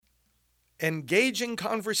Engaging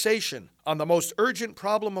conversation on the most urgent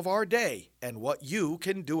problem of our day and what you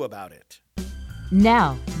can do about it.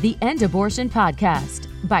 Now, the End Abortion Podcast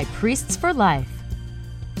by Priests for Life.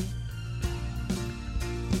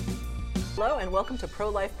 Hello and welcome to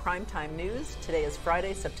Pro-Life Primetime News. Today is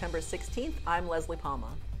Friday, September 16th. I'm Leslie Palma.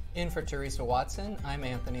 In for Teresa Watson, I'm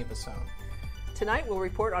Anthony Bassone. Tonight we'll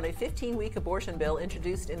report on a 15-week abortion bill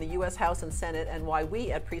introduced in the U.S. House and Senate and why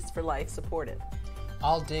we at Priests for Life support it.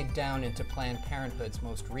 I'll dig down into Planned Parenthood's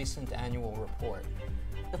most recent annual report.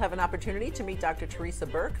 You'll have an opportunity to meet Dr. Teresa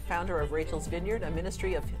Burke, founder of Rachel's Vineyard, a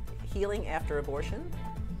ministry of healing after abortion.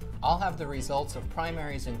 I'll have the results of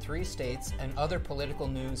primaries in 3 states and other political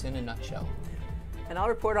news in a nutshell. And I'll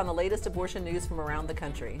report on the latest abortion news from around the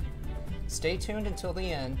country. Stay tuned until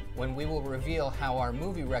the end when we will reveal how our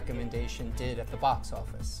movie recommendation did at the box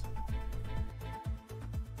office.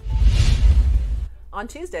 On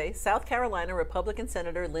Tuesday, South Carolina Republican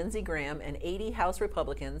Senator Lindsey Graham and 80 House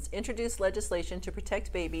Republicans introduced legislation to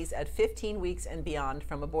protect babies at 15 weeks and beyond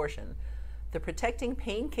from abortion. The Protecting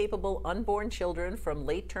Pain-Capable Unborn Children from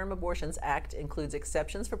Late-Term Abortions Act includes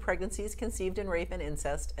exceptions for pregnancies conceived in rape and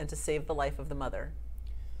incest and to save the life of the mother.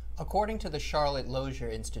 According to the Charlotte Lozier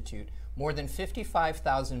Institute, more than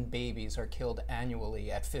 55,000 babies are killed annually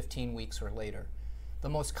at 15 weeks or later. The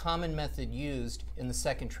most common method used in the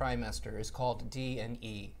second trimester is called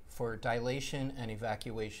D&E, for dilation and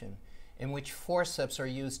evacuation, in which forceps are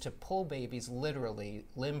used to pull babies literally,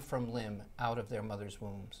 limb from limb, out of their mother's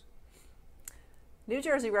wombs. New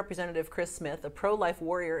Jersey Representative Chris Smith, a pro-life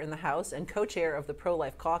warrior in the House and co-chair of the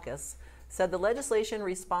Pro-Life Caucus, said the legislation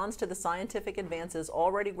responds to the scientific advances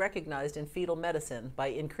already recognized in fetal medicine by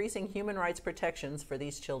increasing human rights protections for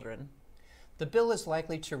these children. The bill is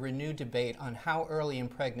likely to renew debate on how early in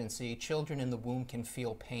pregnancy children in the womb can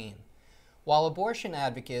feel pain. While abortion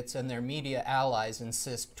advocates and their media allies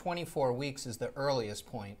insist 24 weeks is the earliest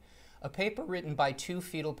point, a paper written by 2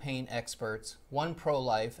 fetal pain experts, one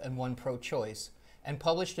pro-life and one pro-choice, and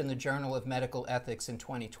published in the Journal of Medical Ethics in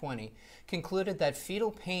 2020, concluded that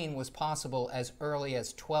fetal pain was possible as early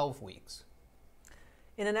as 12 weeks.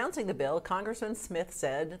 In announcing the bill, Congressman Smith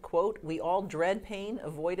said, quote, "We all dread pain,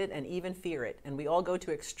 avoid it, and even fear it, and we all go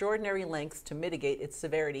to extraordinary lengths to mitigate its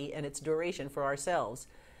severity and its duration for ourselves.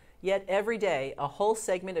 Yet every day, a whole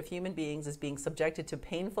segment of human beings is being subjected to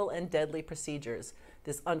painful and deadly procedures.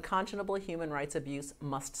 This unconscionable human rights abuse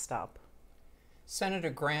must stop."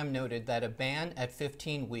 Senator Graham noted that a ban at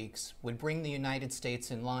 15 weeks would bring the United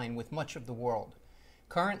States in line with much of the world.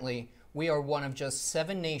 Currently, we are one of just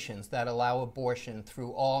 7 nations that allow abortion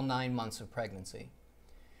through all 9 months of pregnancy.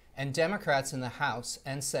 And Democrats in the House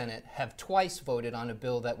and Senate have twice voted on a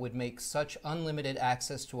bill that would make such unlimited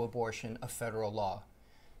access to abortion a federal law.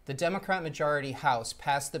 The Democrat majority House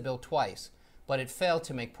passed the bill twice, but it failed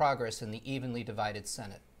to make progress in the evenly divided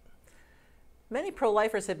Senate. Many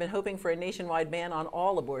pro-lifers have been hoping for a nationwide ban on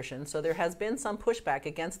all abortion, so there has been some pushback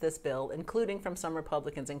against this bill, including from some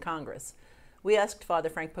Republicans in Congress. We asked Father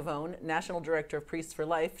Frank Pavone, National Director of Priests for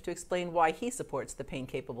Life, to explain why he supports the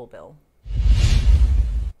pain-capable bill.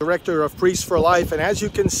 Director of Priests for Life, and as you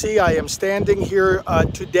can see, I am standing here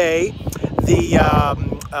today,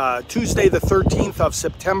 Tuesday the 13th of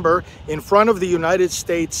September, in front of the United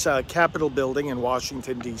States Capitol building in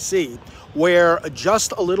Washington, D.C., where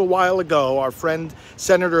just a little while ago, our friend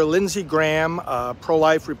Senator Lindsey Graham,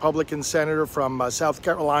 pro-life Republican senator from South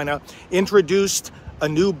Carolina, introduced a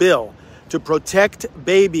new bill to protect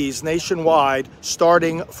babies nationwide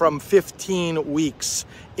starting from 15 weeks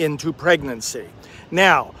into pregnancy.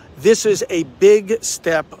 Now, this is a big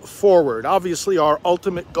step forward. Obviously, our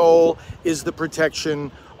ultimate goal is the protection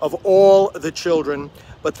of all the children,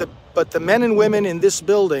 but the men and women in this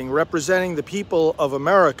building representing the people of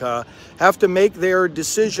America have to make their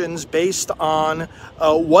decisions based on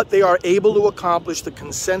what they are able to accomplish, the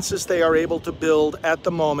consensus they are able to build at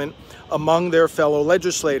the moment among their fellow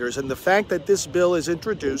legislators. And the fact that this bill is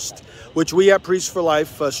introduced, which we at Priests for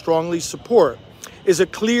Life strongly support, is a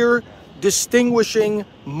clear distinguishing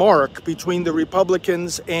mark between the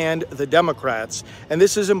Republicans and the Democrats. And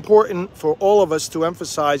this is important for all of us to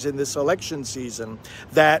emphasize in this election season,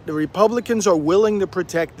 that the Republicans are willing to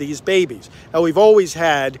protect these babies. Now, we've always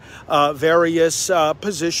had various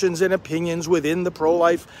positions and opinions within the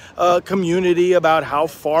pro-life community about how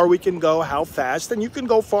far we can go, how fast, and you can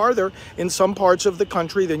go farther in some parts of the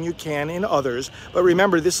country than you can in others. But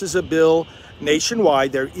remember, this is a bill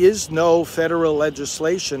nationwide. There is no federal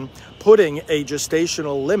legislation putting a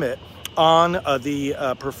gestational limit on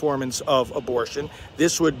the performance of abortion.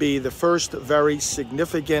 This would be the first very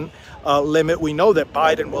significant limit. We know that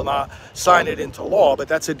Biden will not sign it into law, but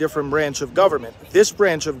that's a different branch of government. This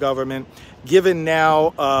branch of government, given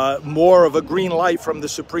now more of a green light from the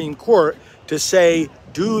Supreme Court to say,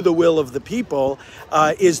 do the will of the people,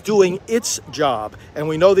 is doing its job. And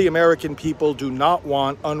we know the American people do not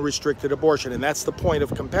want unrestricted abortion, and that's the point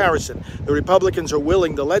of comparison. The Republicans are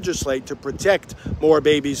willing to legislate to protect more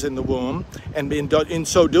babies in the womb, and in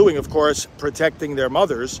so doing, of course, protecting their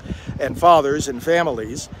mothers and fathers and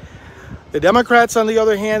families. The Democrats, on the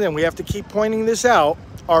other hand, and we have to keep pointing this out,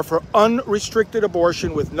 are for unrestricted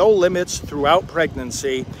abortion with no limits throughout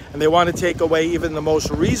pregnancy, and they want to take away even the most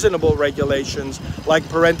reasonable regulations like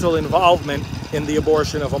parental involvement in the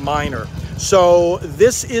abortion of a minor. So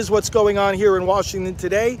this is what's going on here in Washington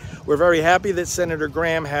today. We're very happy that Senator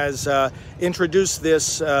Graham has introduced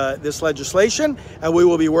this legislation, and we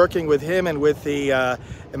will be working with him and with the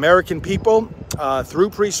American people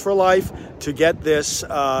through Priests for Life to get this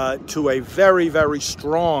to a very, very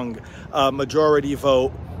strong majority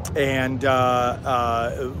vote, and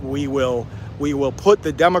we will put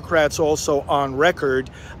the Democrats also on record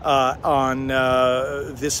on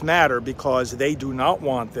this matter, because they do not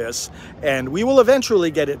want this, and we will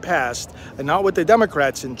eventually get it passed, and not with the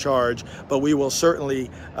Democrats in charge, but we will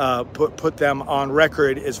certainly put them on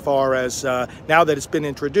record as far as now that it's been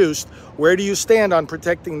introduced. Where do you stand on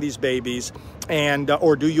protecting these babies, and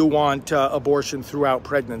or do you want abortion throughout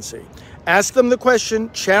pregnancy? Ask them the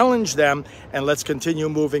question, challenge them, and let's continue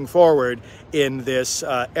moving forward in this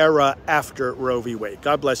era after Roe v. Wade.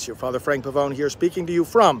 God bless you. Father Frank Pavone here, speaking to you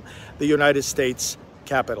from the United States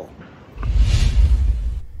Capitol.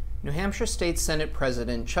 New Hampshire State Senate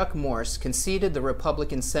President Chuck Morse conceded the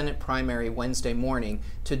Republican Senate primary Wednesday morning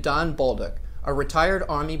to Don Bolduc, a retired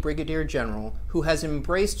Army Brigadier General who has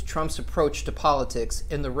embraced Trump's approach to politics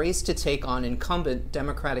in the race to take on incumbent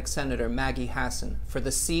Democratic Senator Maggie Hassan for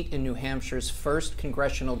the seat in New Hampshire's 1st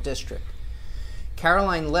Congressional District.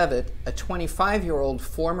 Caroline Leavitt, a 25-year-old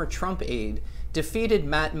former Trump aide, defeated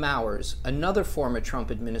Matt Mowers, another former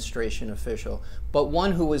Trump administration official, but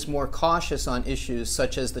one who was more cautious on issues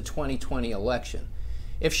such as the 2020 election.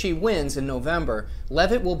 If she wins in November,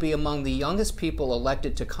 Leavitt will be among the youngest people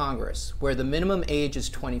elected to Congress, where the minimum age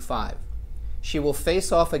is 25. She will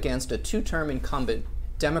face off against a 2-term incumbent,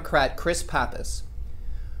 Democrat Chris Pappas.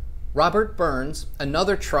 Robert Burns,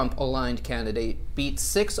 another Trump-aligned candidate, beat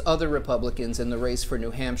 6 other Republicans in the race for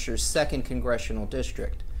New Hampshire's 2nd Congressional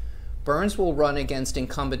District. Burns will run against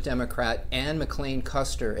incumbent Democrat Ann McLean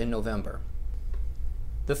Custer in November.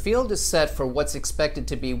 The field is set for what's expected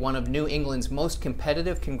to be one of New England's most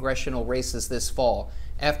competitive congressional races this fall,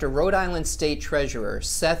 after Rhode Island State Treasurer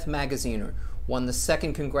Seth Magaziner won the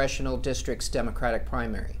 2nd Congressional District's Democratic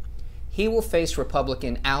primary. He will face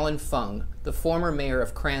Republican Alan Fung, the former mayor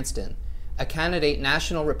of Cranston, a candidate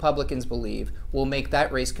national Republicans believe will make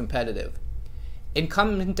that race competitive.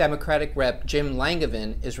 Incumbent Democratic Rep Jim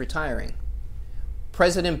Langevin is retiring.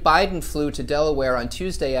 President Biden flew to Delaware on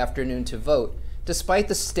Tuesday afternoon to vote, despite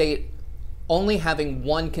the state only having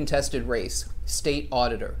one contested race, state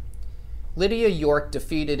auditor. Lydia York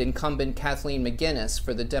defeated incumbent Kathleen McGinnis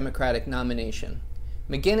for the Democratic nomination.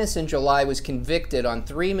 McGinnis in July was convicted on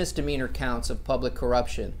 3 misdemeanor counts of public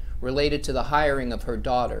corruption related to the hiring of her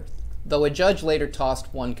daughter, though a judge later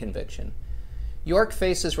tossed one conviction. York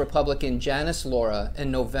faces Republican Janice Laura in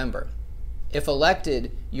November. If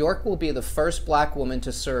elected, York will be the first black woman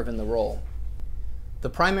to serve in the role. The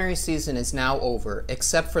primary season is now over,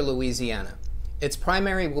 except for Louisiana. Its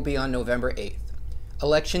primary will be on November 8th.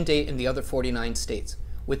 Election date in the other 49 states,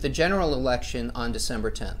 with the general election on December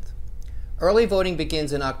 10th. Early voting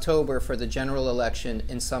begins in October for the general election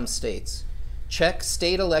in some states. Check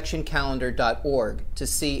stateelectioncalendar.org to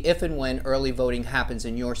see if and when early voting happens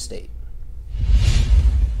in your state.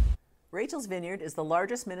 Rachel's Vineyard is the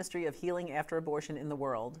largest ministry of healing after abortion in the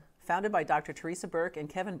world. Founded by Dr. Teresa Burke and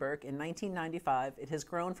Kevin Burke in 1995, it has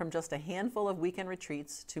grown from just a handful of weekend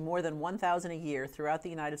retreats to more than 1,000 a year throughout the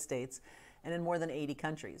United States and in more than 80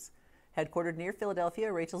 countries. Headquartered near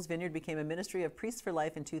Philadelphia, Rachel's Vineyard became a ministry of Priests for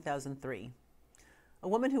Life in 2003. A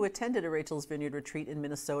woman who attended a Rachel's Vineyard retreat in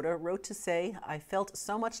Minnesota wrote to say, "I felt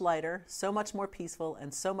so much lighter, so much more peaceful,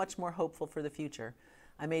 and so much more hopeful for the future.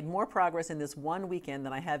 I made more progress in this one weekend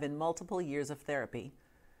than I have in multiple years of therapy."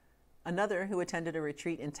 Another who attended a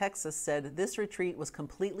retreat in Texas said, "This retreat was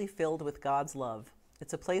completely filled with God's love.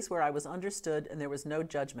 It's a place where I was understood and there was no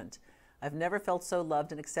judgment. I've never felt so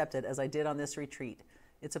loved and accepted as I did on this retreat.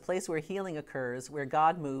 It's a place where healing occurs, where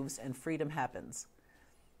God moves and freedom happens."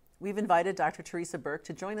 We've invited Dr. Teresa Burke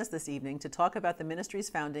to join us this evening to talk about the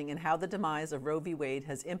ministry's founding and how the demise of Roe v. Wade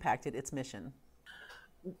has impacted its mission.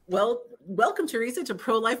 Well, welcome, Teresa, to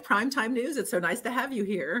Pro-Life Primetime News. It's so nice to have you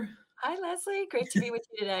here. Hi, Leslie. Great to be with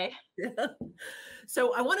you today. Yeah.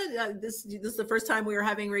 So I wanted, this is the first time we are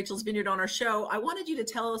having Rachel's Vineyard on our show. I wanted you to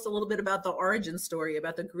tell us a little bit about the origin story,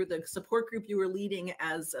 about the group, the support group you were leading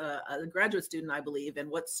as a graduate student, I believe,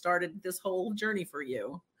 and what started this whole journey for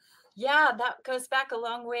you. Yeah, that goes back a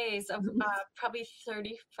long ways, of probably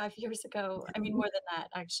 35 years ago. I mean, more than that,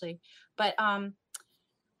 actually. But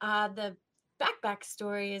the back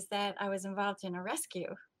story is that I was involved in a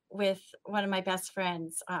rescue with one of my best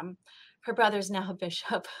friends. Her brother's now a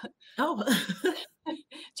bishop. Oh,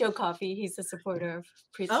 Joe Coffey. He's a supporter of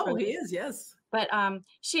Priest. Oh, he is, yes. But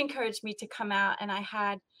she encouraged me to come out, and I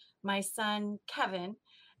had my son, Kevin,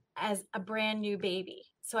 as a brand new baby.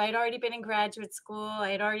 So I had already been in graduate school.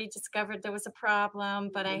 I had already discovered there was a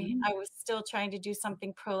problem, but I was still trying to do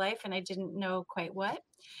something pro-life, and I didn't know quite what.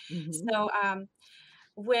 So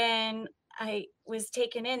when I was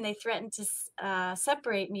taken in, they threatened to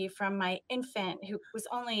separate me from my infant, he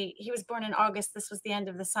was born in August. This was the end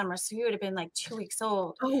of the summer. So he would have been like 2 weeks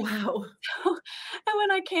old. Oh, wow. And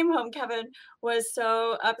when I came home, Kevin was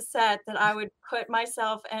so upset that I would put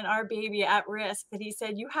myself and our baby at risk that he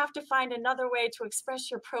said, "You have to find another way to express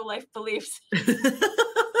your pro-life beliefs."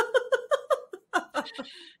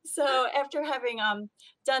 So after having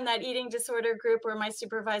done that eating disorder group where my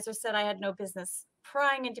supervisor said I had no business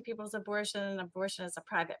prying into people's abortion is a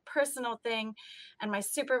private, personal thing, and my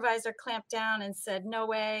supervisor clamped down and said, "No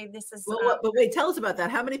way, this is..." Well, but wait, tell us about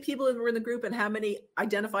that. How many people were in the group, and how many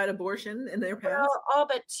identified abortion in their past? Well, all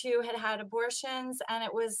but 2 had abortions, and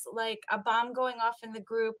it was like a bomb going off in the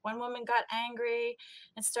group. One woman got angry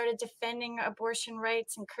and started defending abortion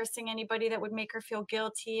rights and cursing anybody that would make her feel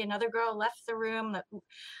guilty. Another girl left the room.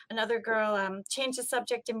 Another girl changed the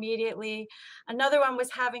subject immediately. Another one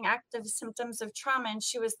was having active symptoms of trauma, and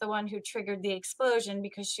she was the one who triggered the explosion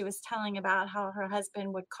because she was telling about how her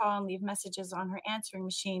husband would call and leave messages on her answering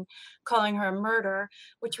machine, calling her a murderer,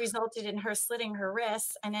 which resulted in her slitting her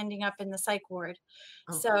wrists and ending up in the psych ward.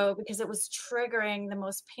 Oh. So because it was triggering the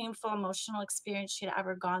most painful emotional experience she'd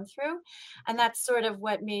ever gone through. And that's sort of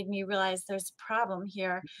what made me realize there's a problem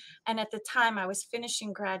here. And at the time I was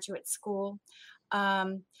finishing graduate school.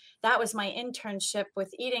 That was my internship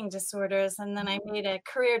with eating disorders. And then I made a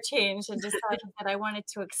career change and decided that I wanted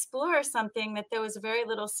to explore something that there was very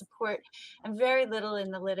little support and very little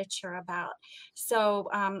in the literature about. So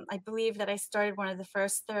I believe that I started one of the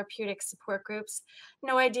first therapeutic support groups.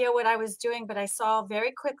 No idea what I was doing, but I saw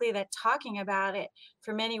very quickly that talking about it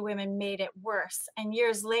for many women made it worse. And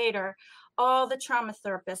years later, all the trauma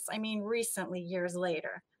therapists, I mean, recently, years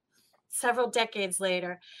later, several decades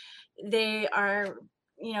later, they are,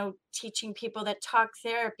 teaching people that talk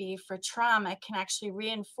therapy for trauma can actually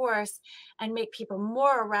reinforce and make people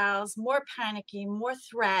more aroused, more panicky, more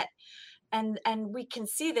threat. And we can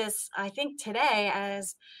see this, I think, today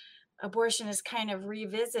as abortion is kind of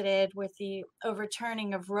revisited with the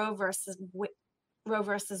overturning of Roe versus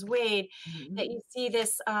Wade, that you see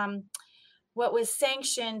this, what was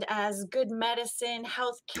sanctioned as good medicine,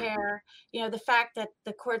 healthcare, the fact that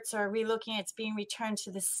the courts are relooking, it's being returned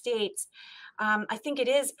to the states. I think it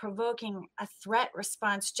is provoking a threat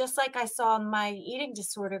response, just like I saw in my eating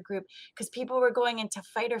disorder group, because people were going into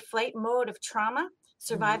fight or flight mode of trauma,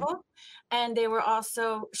 survival, and they were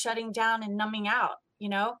also shutting down and numbing out,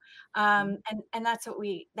 and that's what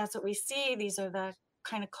we see. These are the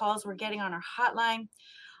kind of calls we're getting on our hotline.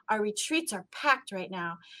 Our retreats are packed right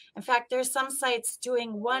now. In fact, there's some sites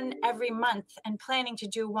doing one every month and planning to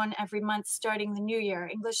do one every month starting the new year,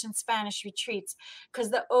 English and Spanish retreats, because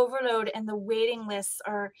the overload and the waiting lists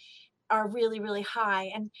are really, really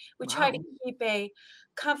high. And we try to keep a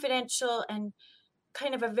confidential and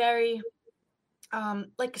kind of a very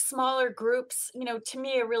like smaller groups. To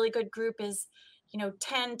me, a really good group is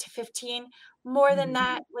 10 to 15. More than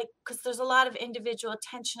that, because there's a lot of individual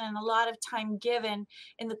attention and a lot of time given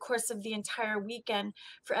in the course of the entire weekend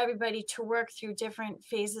for everybody to work through different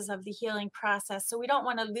phases of the healing process. So we don't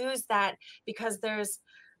want to lose that because there's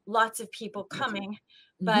lots of people coming,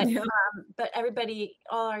 but everybody,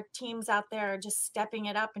 all our teams out there are just stepping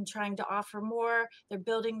it up and trying to offer more. They're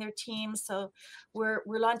building their teams. So we're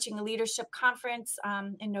launching a leadership conference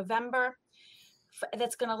in November.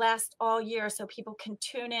 That's going to last all year, so people can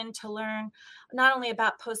tune in to learn not only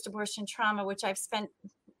about post-abortion trauma, which I've spent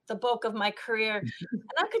the bulk of my career,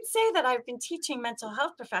 and I could say that I've been teaching mental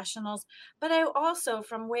health professionals, but I also,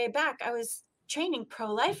 from way back, I was training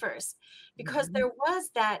pro-lifers because there was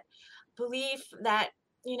that belief that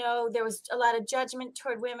there was a lot of judgment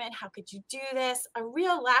toward women. How could you do this? A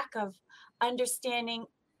real lack of understanding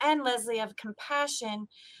and, Leslie, of compassion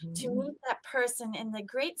to meet that person in the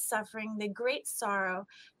great suffering, the great sorrow,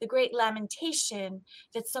 the great lamentation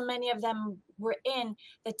that so many of them were in,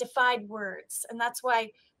 that defied words. And that's why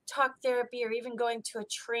talk therapy, or even going to a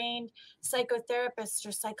trained psychotherapist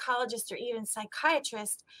or psychologist or even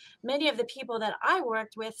psychiatrist, many of the people that I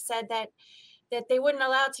worked with said that they wouldn't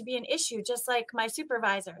allow it to be an issue, just like my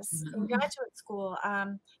supervisors in graduate school,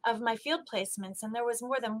 of my field placements. And there was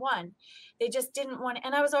more than one. They just didn't want,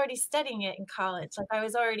 and I was already studying it in college. Like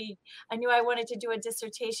I knew I wanted to do a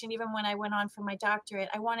dissertation even when I went on for my doctorate.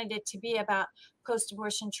 I wanted it to be about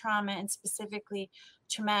post-abortion trauma, and specifically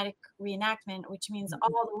traumatic reenactment, which means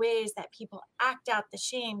all the ways that people act out the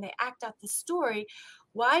shame, they act out the story.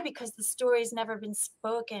 Why? Because the story's never been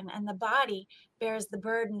spoken, and the body bears the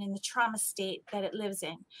burden in the trauma state that it lives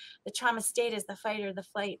in. The trauma state is the fight or the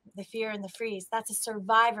flight, the fear and the freeze. That's a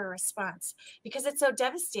survivor response because it's so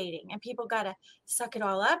devastating, and people got to suck it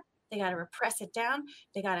all up. They got to repress it down.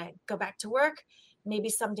 They got to go back to work, maybe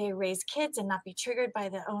someday raise kids and not be triggered by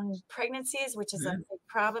their own pregnancies, which is a big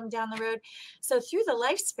problem down the road. So through the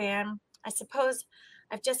lifespan, I suppose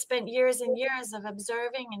I've just spent years and years of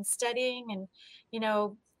observing and studying and,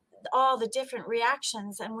 all the different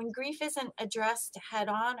reactions. And when grief isn't addressed head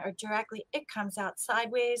on or directly, it comes out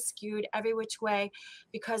sideways, skewed every which way,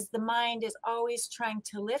 because the mind is always trying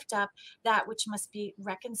to lift up that which must be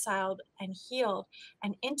reconciled and healed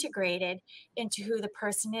and integrated into who the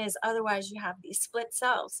person is. Otherwise, you have these split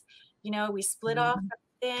selves. We split off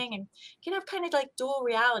thing, and you can have kind of like dual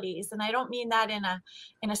realities. And I don't mean that in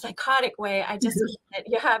a psychotic way. I just mean that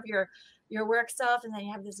you have your work self, and then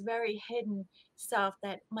you have this very hidden self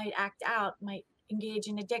that might act out, might engage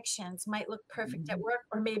in addictions, might look perfect at work,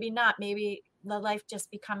 or maybe not. Maybe the life just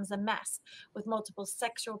becomes a mess with multiple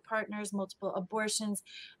sexual partners, multiple abortions,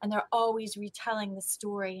 and they're always retelling the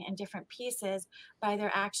story in different pieces by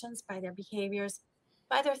their actions, by their behaviors,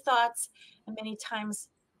 by their thoughts, and many times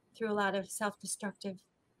through a lot of self-destructive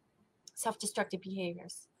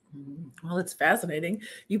behaviors. Well, it's fascinating.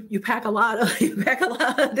 You pack a lot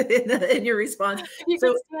in your response. You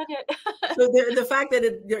can stand it. So the fact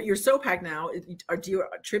that you're so packed now, do you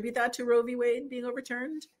attribute that to Roe v. Wade being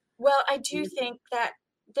overturned? Well, I do think that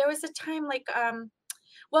there was a time like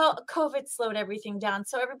COVID slowed everything down.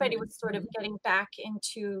 So everybody was sort of getting back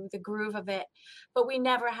into the groove of it. But we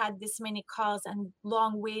never had this many calls and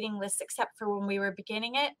long waiting lists, except for when we were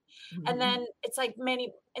beginning it. And then it's like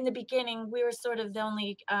in the beginning, we were sort of the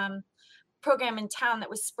only program in town that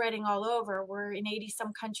was spreading all over. We're in 80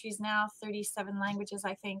 some countries now, 37 languages,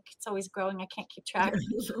 I think. It's always growing. I can't keep track.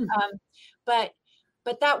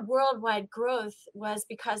 But that worldwide growth was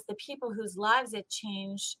because the people whose lives it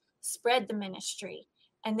changed spread the ministry.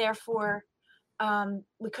 And therefore,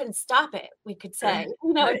 we couldn't stop it, we could say.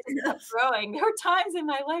 It just kept growing. There were times in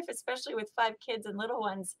my life, especially with 5 kids and little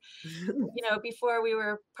ones, before we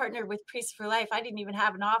were partnered with Priests for Life, I didn't even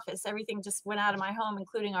have an office. Everything just went out of my home,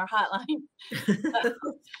 including our hotline.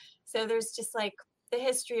 So there's just like the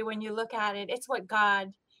history, when you look at it, it's what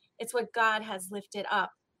God has lifted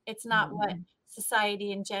up. It's not what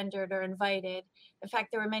society engendered or invited. In fact,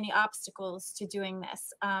 there were many obstacles to doing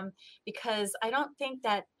this, because I don't think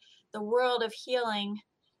that the world of healing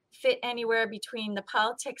fit anywhere between the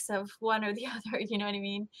politics of one or the other. You know what I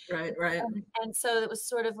mean? Right. And so it was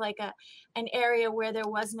sort of like an area where there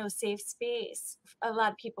was no safe space. A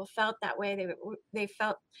lot of people felt that way. They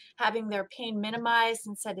felt having their pain minimized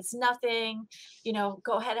and said, it's nothing,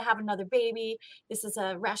 go ahead and have another baby. This is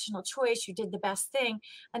a rational choice. You did the best thing.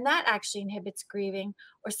 And that actually inhibits grieving.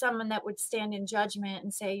 Or someone that would stand in judgment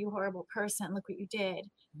and say, you horrible person, look what you did.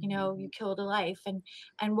 You killed a life.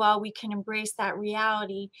 And while we can embrace that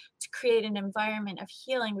reality, to create an environment of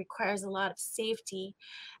healing requires a lot of safety.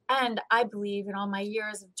 And I believe in all my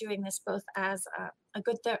years of doing this, both as a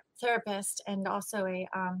good therapist and also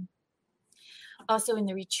also in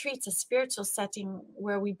the retreats, a spiritual setting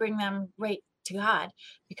where we bring them right to God,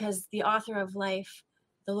 because the author of life,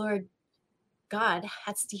 the Lord God,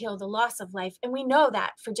 has to heal the loss of life. And we know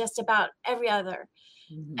that for just about every other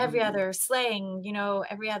slaying,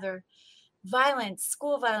 every other violence,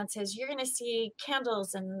 school violences, you're going to see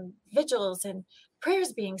candles and vigils and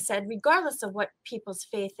prayers being said, regardless of what people's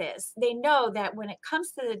faith is. They know that when it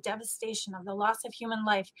comes to the devastation of the loss of human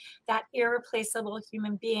life, that irreplaceable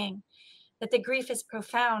human being, that the grief is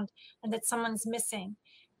profound and that someone's missing,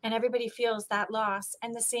 and everybody feels that loss.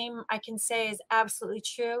 And the same I can say is absolutely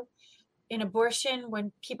true in abortion,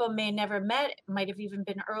 when people may never met, might have even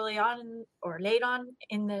been early on or late on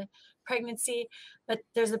in the pregnancy, but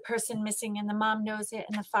there's a person missing and the mom knows it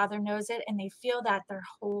and the father knows it, and they feel that their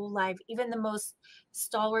whole life. Even the most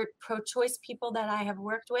stalwart pro-choice people that I have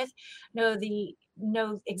worked with know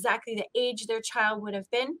exactly the age their child would have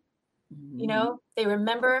been. You know, they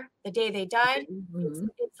remember the day they died.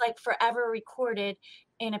 It's like forever recorded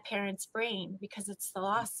in a parent's brain because it's the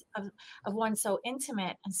loss of one so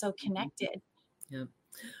intimate and so connected. Yeah.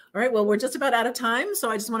 All right. Well, we're just about out of time.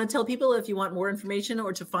 So I just want to tell people, if you want more information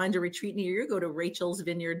or to find a retreat near you, go to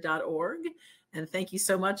rachelsvineyard.org. And thank you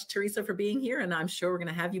so much, Teresa, for being here. And I'm sure we're going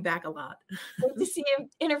to have you back a lot. Good to see you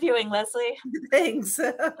interviewing, Leslie. Thanks.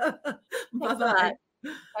 Bye-bye.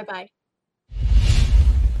 Bye-bye.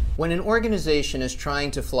 When an organization is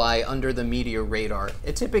trying to fly under the media radar,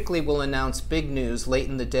 it typically will announce big news late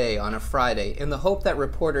in the day on a Friday in the hope that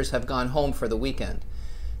reporters have gone home for the weekend.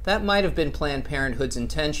 That might have been Planned Parenthood's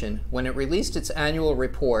intention when it released its annual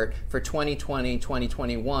report for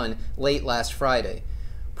 2020-2021 late last Friday.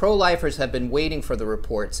 Pro-lifers have been waiting for the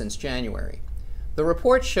report since January. The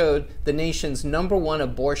report showed the nation's #1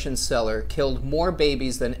 abortion seller killed more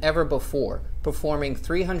babies than ever before, performing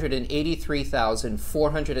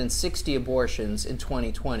 383,460 abortions in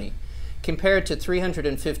 2020, compared to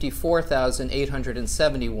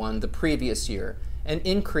 354,871 the previous year, an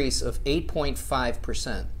increase of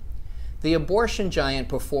 8.5%. The abortion giant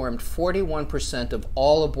performed 41% of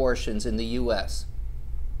all abortions in the U.S.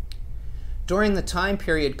 During the time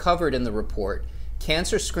period covered in the report,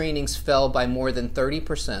 cancer screenings fell by more than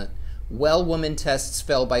 30%, well woman tests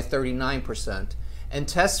fell by 39%, and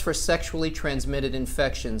tests for sexually transmitted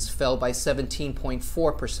infections fell by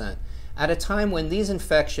 17.4%, at a time when these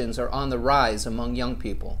infections are on the rise among young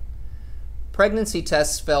people. Pregnancy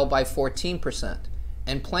tests fell by 14%,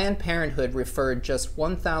 and Planned Parenthood referred just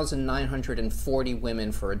 1,940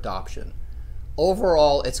 women for adoption.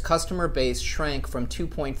 Overall, its customer base shrank from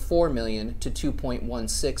 2.4 million to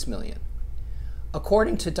 2.16 million.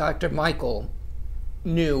 According to Dr. Michael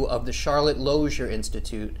New of the Charlotte Lozier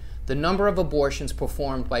Institute, the number of abortions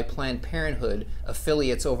performed by Planned Parenthood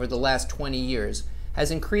affiliates over the last 20 years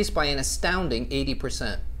has increased by an astounding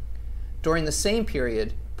 80%. During the same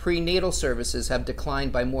period, prenatal services have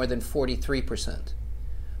declined by more than 43%.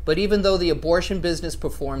 But even though the abortion business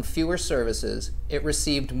performed fewer services, it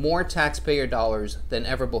received more taxpayer dollars than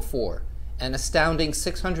ever before, an astounding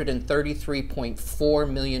 $633.4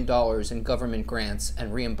 million in government grants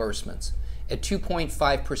and reimbursements, a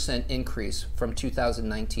 2.5% increase from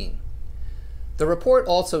 2019. The report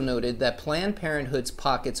also noted that Planned Parenthood's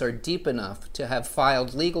pockets are deep enough to have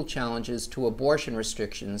filed legal challenges to abortion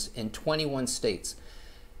restrictions in 21 states.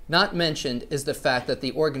 Not mentioned is the fact that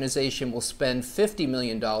the organization will spend $50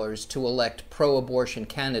 million to elect pro-abortion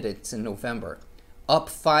candidates in November, up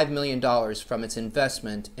 $5 million from its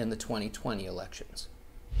investment in the 2020 elections.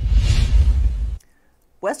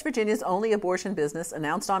 West Virginia's only abortion business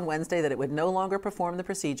announced on Wednesday that it would no longer perform the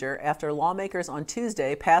procedure after lawmakers on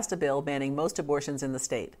Tuesday passed a bill banning most abortions in the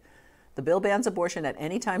state. The bill bans abortion at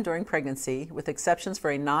any time during pregnancy, with exceptions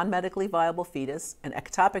for a non-medically viable fetus, an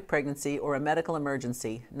ectopic pregnancy, or a medical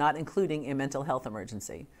emergency, not including a mental health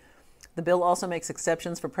emergency. The bill also makes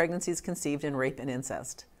exceptions for pregnancies conceived in rape and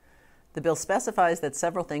incest. The bill specifies that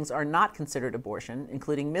several things are not considered abortion,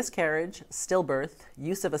 including miscarriage, stillbirth,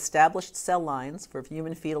 use of established cell lines for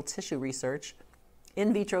human fetal tissue research,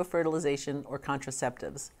 in vitro fertilization, or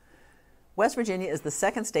contraceptives. West Virginia is the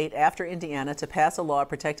second state after Indiana to pass a law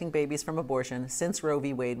protecting babies from abortion since Roe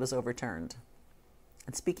v. Wade was overturned.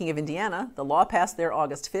 And speaking of Indiana, the law passed there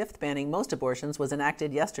August 5th banning most abortions was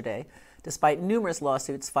enacted yesterday, despite numerous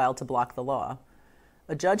lawsuits filed to block the law.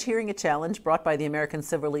 A judge hearing a challenge brought by the American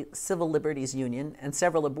Civil Liberties Union and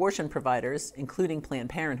several abortion providers, including Planned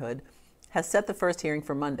Parenthood, has set the first hearing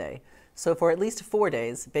for Monday. So for at least 4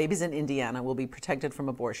 days, babies in Indiana will be protected from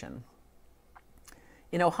abortion.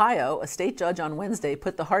 In Ohio, a state judge on Wednesday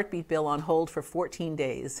put the heartbeat bill on hold for 14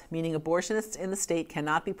 days, meaning abortionists in the state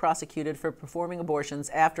cannot be prosecuted for performing abortions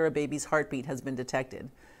after a baby's heartbeat has been detected.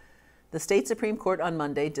 The state Supreme Court on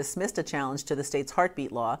Monday dismissed a challenge to the state's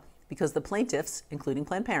heartbeat law because the plaintiffs, including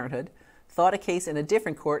Planned Parenthood, thought a case in a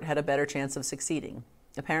different court had a better chance of succeeding.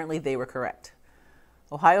 Apparently, they were correct.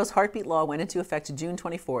 Ohio's heartbeat law went into effect June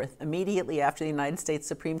 24th, immediately after the United States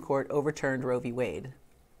Supreme Court overturned Roe v. Wade.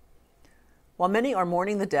 While many are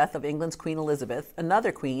mourning the death of England's Queen Elizabeth,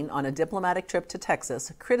 another queen, on a diplomatic trip to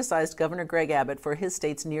Texas, criticized Governor Greg Abbott for his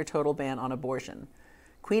state's near-total ban on abortion.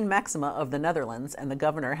 Queen Maxima of the Netherlands and the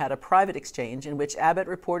governor had a private exchange in which Abbott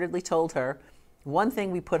reportedly told her, "One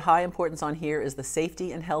thing we put high importance on here is the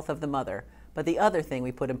safety and health of the mother. but the other thing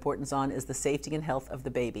we put importance on is the safety and health of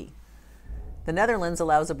the baby. The Netherlands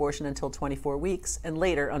allows abortion until 24 weeks and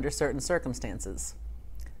later under certain circumstances.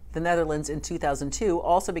 The Netherlands in 2002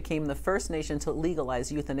 also became the first nation to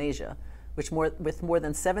legalize euthanasia, with more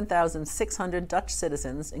than 7,600 Dutch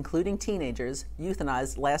citizens, including teenagers,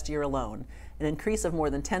 euthanized last year alone, an increase of more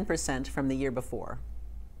than 10% from the year before.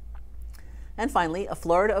 And finally, a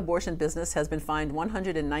Florida abortion business has been fined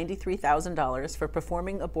 $193,000 for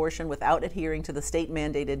performing abortion without adhering to the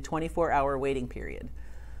state-mandated 24-hour waiting period.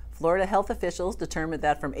 Florida health officials determined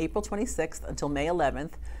that from April 26th until May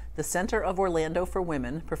 11th, the Center of Orlando for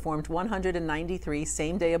Women performed 193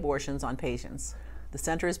 same-day abortions on patients. The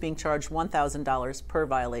center is being charged $1,000 per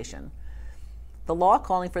violation. The law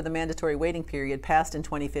calling for the mandatory waiting period passed in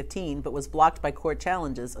 2015, but was blocked by court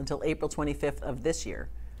challenges until April 25th of this year.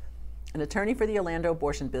 An attorney for the Orlando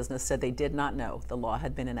abortion business said they did not know the law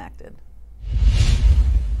had been enacted.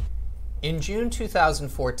 In June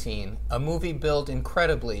 2014, a movie billed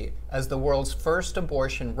incredibly as the world's first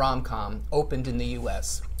abortion rom-com opened in the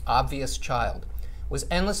U.S., Obvious Child, was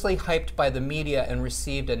endlessly hyped by the media and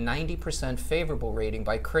received a 90% favorable rating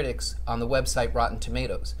by critics on the website Rotten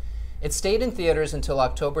Tomatoes. It stayed in theaters until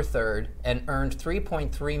October 3rd and earned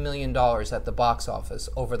 $3.3 million at the box office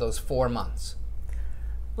over those 4 months.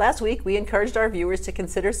 Last week, we encouraged our viewers to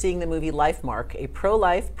consider seeing the movie Lifemark, a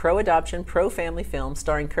pro-life, pro-adoption, pro-family film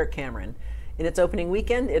starring Kirk Cameron. In its opening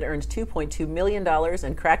weekend, it earned $2.2 million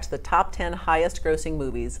and cracked the top 10 highest-grossing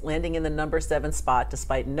movies, landing in the number 7 spot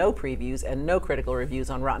despite no previews and no critical reviews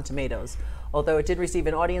on Rotten Tomatoes, although it did receive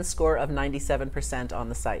an audience score of 97% on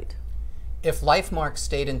the site. If Lifemark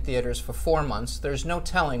stayed in theaters for 4 months, there's no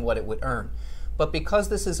telling what it would earn. But because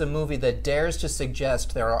this is a movie that dares to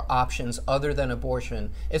suggest there are options other than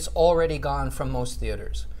abortion, it's already gone from most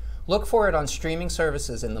theaters. Look for it on streaming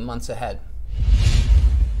services in the months ahead.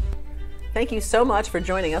 Thank you so much for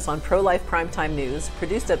joining us on Pro-Life Primetime News,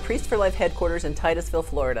 produced at Priest for Life headquarters in Titusville,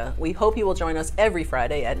 Florida. We hope you will join us every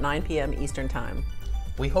Friday at 9 p.m. Eastern Time.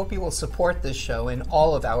 We hope you will support this show in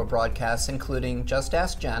all of our broadcasts, including Just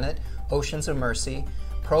Ask Janet, Oceans of Mercy,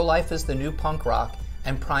 Pro-Life is the New Punk Rock,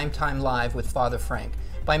 and Primetime Live with Father Frank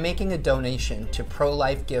by making a donation to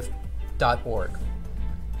prolifegift.org.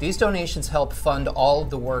 These donations help fund all of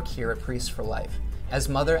the work here at Priests for Life. As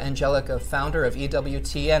Mother Angelica, founder of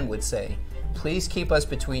EWTN, would say, please keep us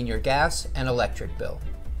between your gas and electric bill.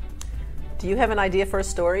 Do you have an idea for a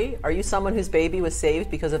story? Are you someone whose baby was saved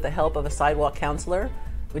because of the help of a sidewalk counselor?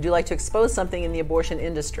 Would you like to expose something in the abortion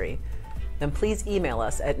industry? Then please email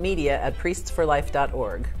us at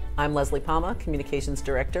media@priestsforlife.org. I'm Leslie Palma, Communications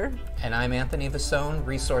Director. And I'm Anthony Vasone,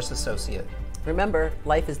 Resource Associate. Remember,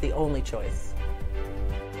 life is the only choice.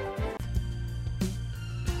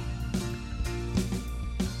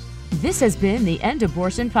 This has been the End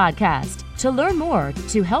Abortion Podcast. To learn more,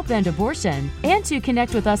 to help end abortion, and to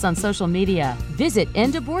connect with us on social media, visit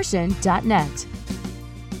endabortion.net.